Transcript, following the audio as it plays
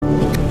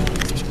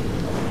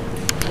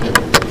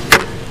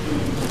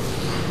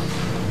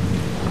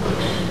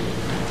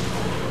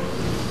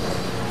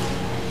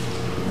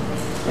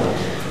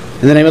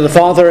In the name of the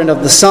Father, and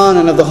of the Son,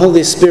 and of the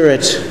Holy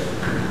Spirit.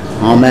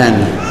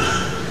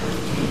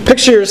 Amen.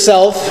 Picture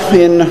yourself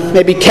in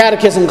maybe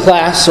catechism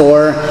class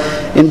or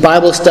in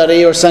Bible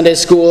study or Sunday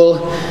school.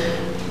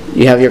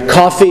 You have your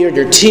coffee or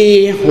your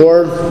tea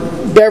or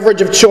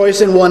beverage of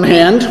choice in one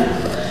hand,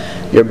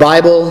 your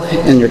Bible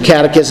and your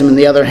catechism in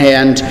the other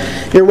hand.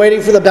 You're waiting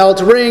for the bell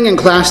to ring and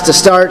class to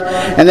start,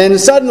 and then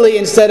suddenly,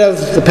 instead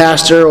of the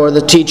pastor or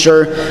the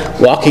teacher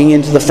walking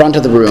into the front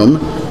of the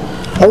room,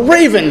 a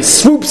raven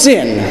swoops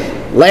in,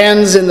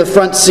 lands in the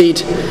front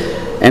seat,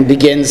 and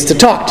begins to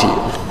talk to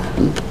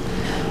you.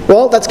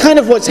 Well, that's kind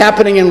of what's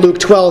happening in Luke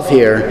 12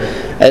 here,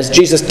 as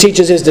Jesus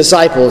teaches his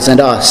disciples and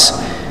us.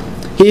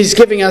 He's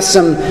giving us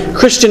some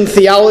Christian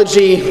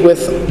theology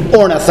with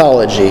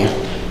ornithology.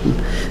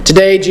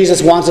 Today,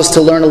 Jesus wants us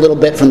to learn a little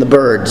bit from the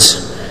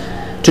birds,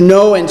 to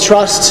know and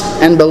trust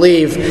and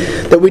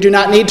believe that we do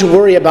not need to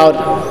worry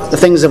about the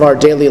things of our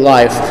daily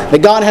life,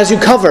 that God has you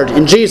covered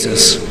in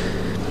Jesus.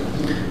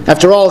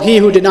 After all, he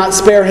who did not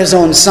spare his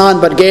own Son,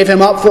 but gave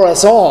him up for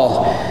us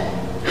all,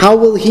 how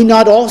will he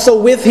not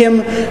also with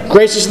him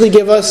graciously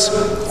give us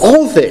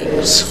all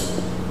things?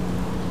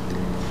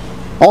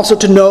 Also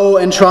to know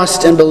and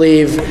trust and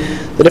believe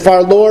that if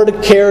our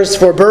Lord cares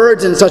for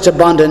birds in such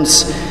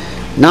abundance,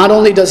 not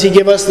only does he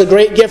give us the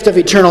great gift of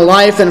eternal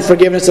life and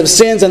forgiveness of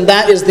sins, and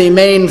that is the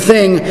main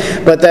thing,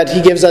 but that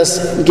he gives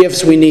us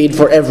gifts we need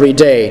for every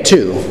day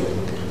too,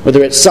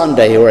 whether it's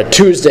Sunday or a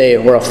Tuesday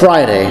or a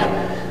Friday.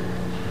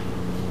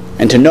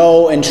 And to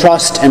know and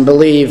trust and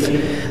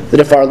believe that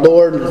if our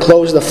Lord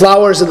clothes the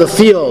flowers of the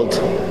field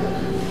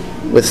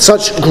with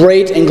such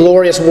great and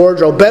glorious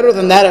wardrobe, better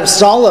than that of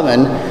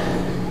Solomon,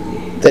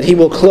 that he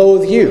will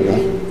clothe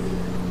you,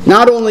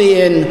 not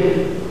only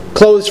in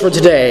clothes for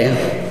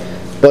today,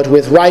 but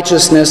with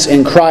righteousness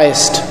in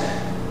Christ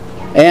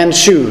and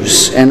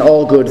shoes and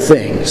all good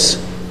things.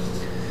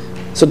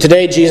 So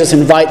today Jesus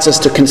invites us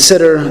to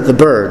consider the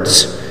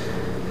birds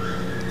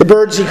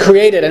he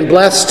created and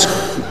blessed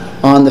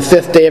on the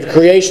fifth day of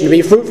creation, to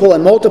be fruitful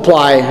and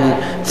multiply,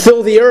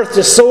 fill the earth,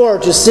 to soar,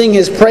 to sing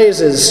his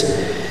praises,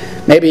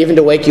 maybe even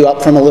to wake you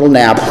up from a little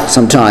nap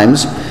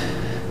sometimes.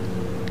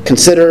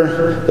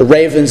 Consider the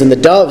ravens and the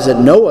doves that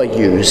Noah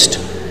used.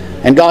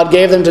 And God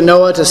gave them to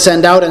Noah to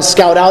send out and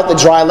scout out the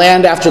dry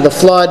land after the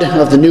flood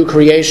of the new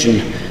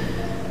creation.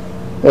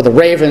 Or the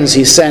ravens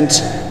he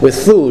sent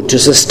with food to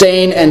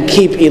sustain and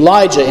keep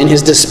Elijah in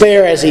his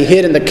despair as he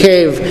hid in the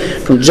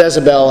cave from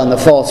Jezebel and the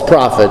false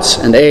prophets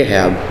and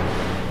Ahab.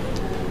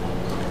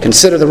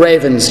 Consider the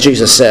ravens,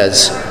 Jesus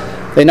says.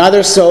 They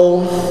neither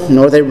sow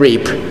nor they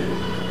reap.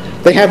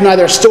 They have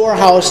neither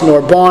storehouse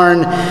nor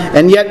barn,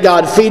 and yet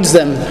God feeds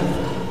them.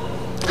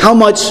 How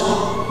much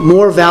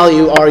more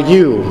value are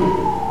you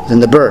than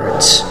the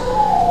birds?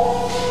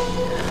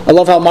 I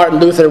love how Martin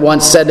Luther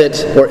once said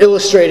it, or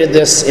illustrated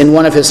this in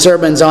one of his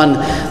sermons on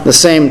the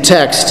same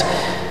text.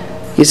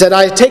 He said,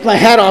 "I take my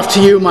hat off to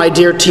you, my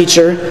dear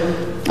teacher.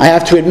 I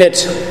have to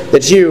admit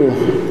that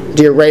you,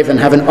 dear raven,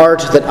 have an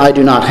art that I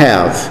do not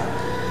have.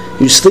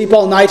 You sleep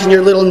all night in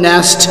your little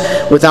nest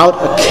without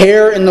a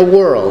care in the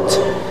world.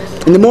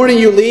 In the morning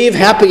you leave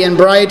happy and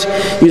bright.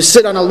 You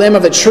sit on a limb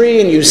of a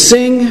tree and you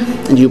sing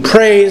and you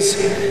praise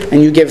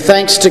and you give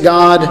thanks to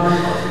God.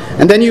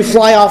 And then you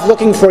fly off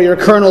looking for your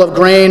kernel of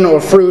grain or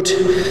fruit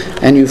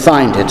and you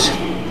find it.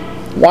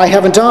 Why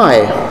haven't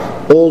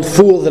I, old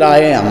fool that I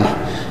am,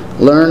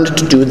 learned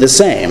to do the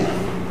same?"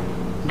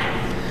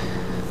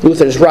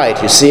 Luther's right.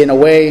 You see, in a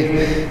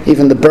way,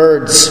 even the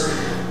birds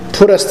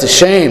put us to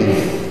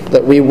shame,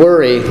 that we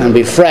worry and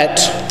we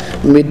fret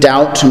and we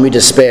doubt and we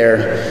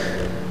despair,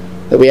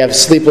 that we have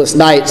sleepless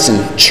nights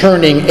and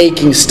churning,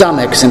 aching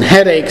stomachs and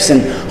headaches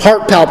and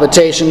heart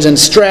palpitations and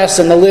stress,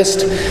 and the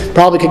list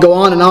probably could go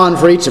on and on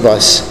for each of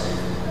us.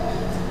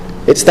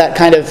 It's that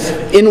kind of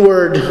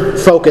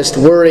inward-focused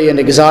worry and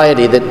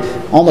anxiety that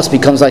almost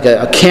becomes like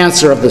a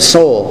cancer of the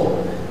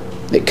soul.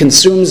 It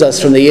consumes us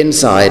from the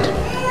inside,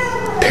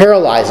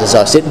 paralyzes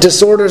us. It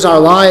disorders our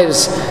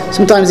lives,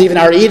 sometimes even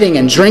our eating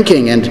and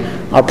drinking and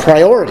our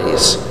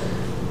priorities.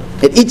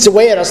 It eats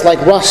away at us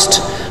like rust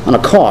on a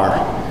car.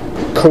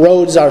 It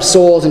corrodes our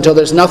souls until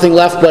there's nothing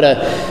left but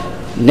a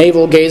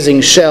navel-gazing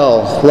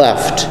shell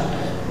left.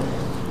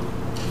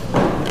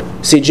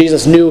 See,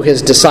 Jesus knew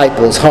his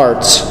disciples'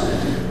 hearts,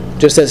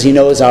 just as he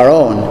knows our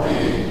own.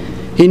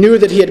 He knew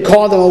that he had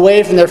called them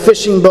away from their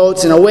fishing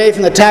boats and away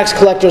from the tax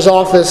collector's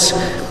office,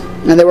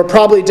 and there were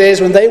probably days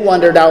when they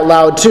wondered out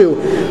loud too,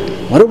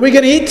 "What are we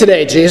going to eat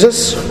today,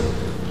 Jesus?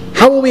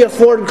 How will we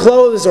afford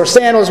clothes or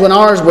sandals when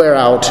ours wear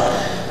out?"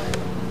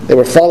 They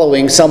were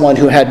following someone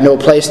who had no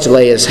place to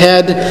lay his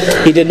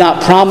head. He did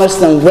not promise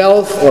them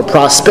wealth or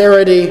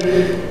prosperity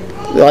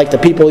like the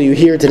people you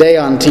hear today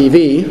on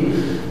TV.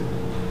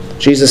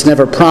 Jesus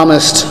never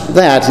promised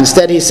that.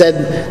 Instead, he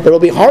said there will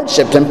be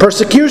hardship and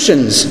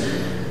persecutions,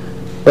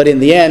 but in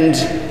the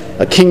end,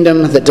 a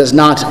kingdom that does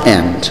not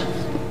end.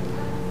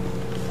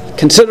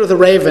 Consider the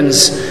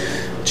ravens,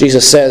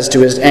 Jesus says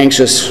to his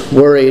anxious,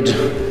 worried,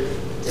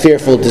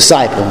 fearful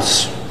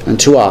disciples and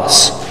to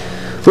us.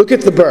 Look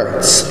at the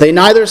birds. They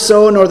neither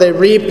sow nor they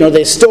reap nor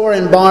they store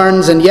in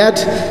barns, and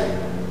yet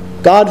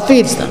God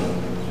feeds them.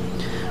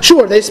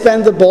 Sure, they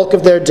spend the bulk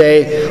of their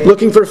day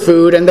looking for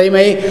food, and they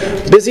may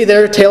busy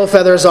their tail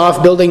feathers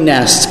off building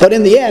nests, but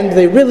in the end,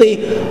 they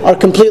really are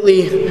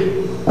completely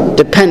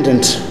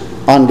dependent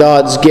on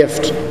God's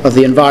gift of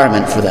the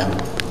environment for them.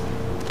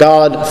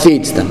 God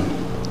feeds them.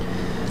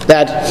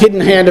 That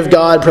hidden hand of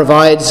God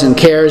provides and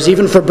cares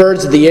even for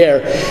birds of the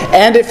air.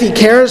 And if He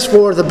cares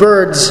for the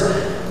birds,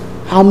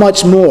 how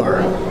much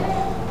more?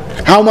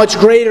 How much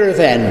greater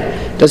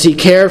then does He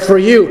care for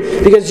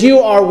you? Because you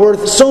are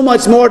worth so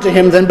much more to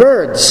Him than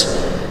birds.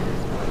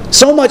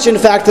 So much, in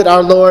fact, that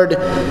our Lord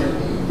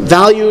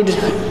valued,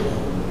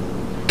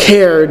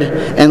 cared,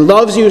 and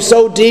loves you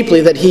so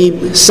deeply that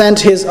He sent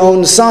His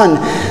own Son,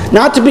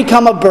 not to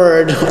become a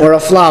bird or a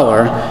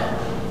flower,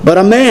 but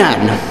a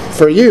man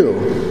for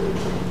you.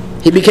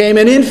 He became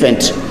an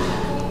infant,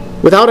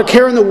 without a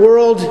care in the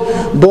world,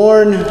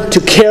 born to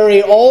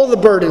carry all the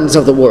burdens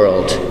of the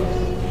world.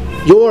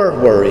 Your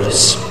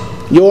worries,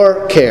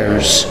 your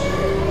cares,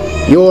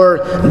 your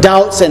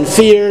doubts and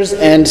fears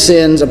and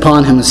sins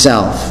upon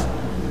Himself.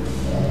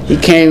 He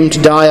came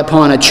to die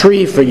upon a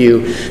tree for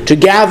you, to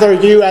gather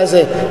you as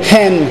a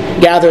hen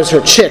gathers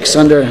her chicks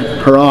under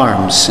her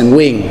arms and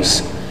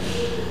wings.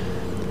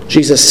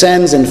 Jesus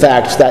sends, in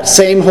fact, that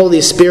same Holy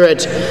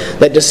Spirit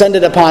that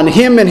descended upon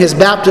Him in His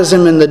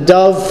baptism in the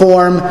dove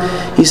form,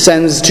 He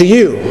sends to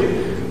you,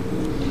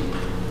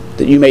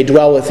 that you may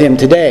dwell with Him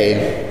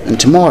today and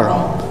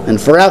tomorrow and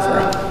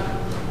forever.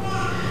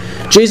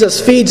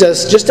 Jesus feeds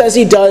us just as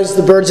He does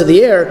the birds of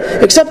the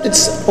air, except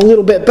it's a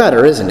little bit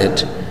better, isn't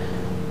it?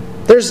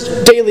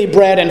 There's daily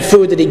bread and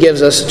food that He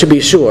gives us, to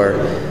be sure,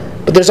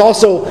 but there's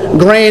also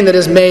grain that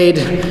is made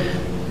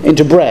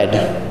into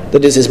bread,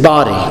 that is His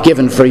body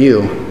given for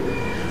you.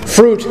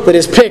 Fruit that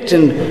is picked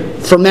and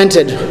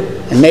fermented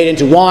and made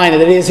into wine,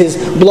 and it is His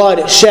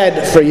blood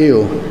shed for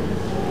you,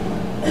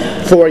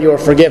 for your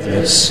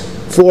forgiveness,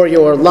 for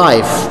your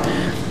life,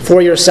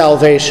 for your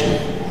salvation.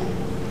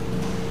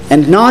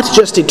 And not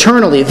just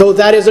eternally, though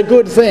that is a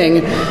good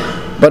thing,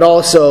 but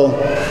also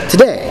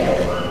today,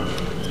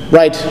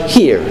 right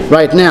here,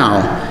 right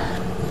now.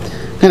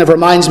 Kind of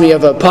reminds me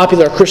of a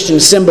popular Christian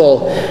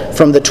symbol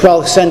from the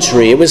 12th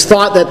century. It was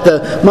thought that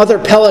the mother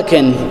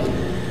pelican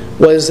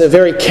was a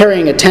very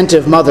caring,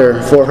 attentive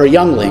mother for her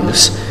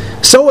younglings.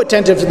 So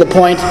attentive to the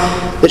point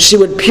that she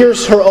would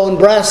pierce her own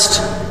breast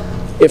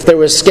if there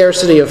was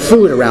scarcity of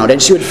food around,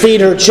 and she would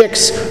feed her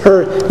chicks,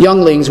 her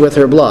younglings, with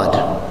her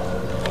blood.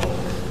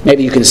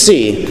 Maybe you can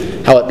see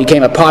how it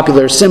became a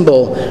popular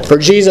symbol for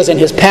Jesus and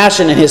His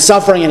passion and His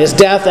suffering and His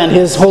death and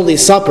His Holy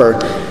Supper,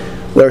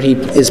 where He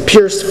is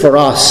pierced for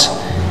us,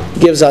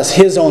 gives us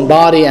His own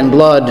body and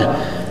blood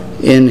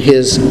in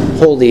His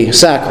holy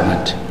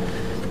sacrament.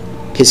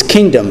 His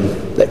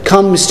kingdom that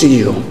comes to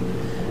you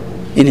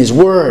in His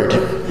word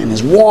and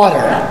His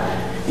water,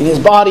 in His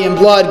body and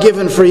blood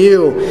given for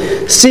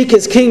you. Seek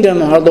His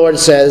kingdom, our Lord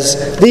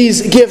says.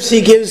 These gifts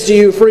He gives to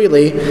you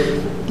freely,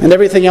 and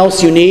everything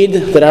else you need,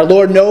 that our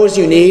Lord knows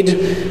you need,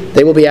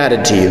 they will be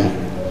added to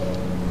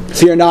you.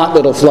 Fear not,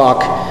 little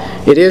flock.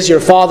 It is your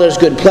Father's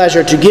good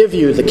pleasure to give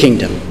you the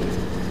kingdom.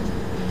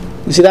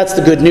 You see, that's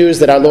the good news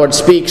that our Lord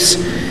speaks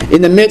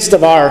in the midst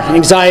of our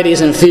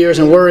anxieties and fears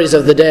and worries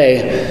of the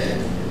day.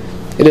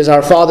 It is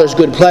our Father's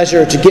good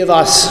pleasure to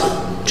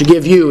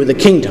give you the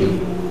kingdom,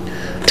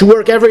 to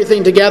work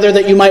everything together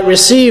that you might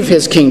receive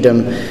His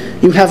kingdom.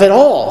 You have it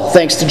all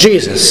thanks to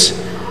Jesus,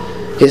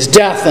 His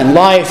death and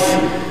life,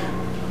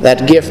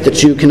 that gift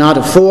that you cannot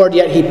afford,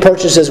 yet He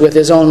purchases with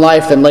His own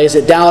life and lays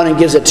it down and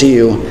gives it to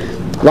you.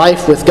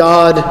 Life with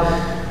God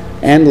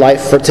and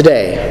life for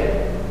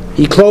today.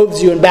 He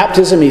clothes you in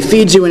baptism, He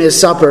feeds you in His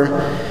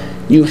supper.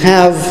 You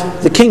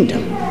have the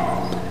kingdom.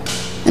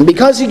 And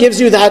because He gives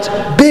you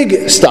that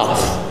big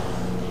stuff,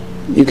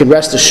 you can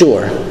rest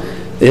assured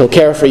that He'll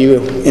care for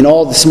you in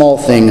all the small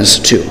things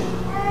too.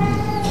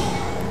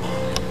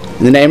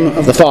 In the name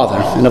of the Father,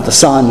 and of the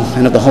Son,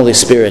 and of the Holy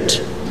Spirit.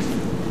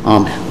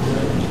 Amen.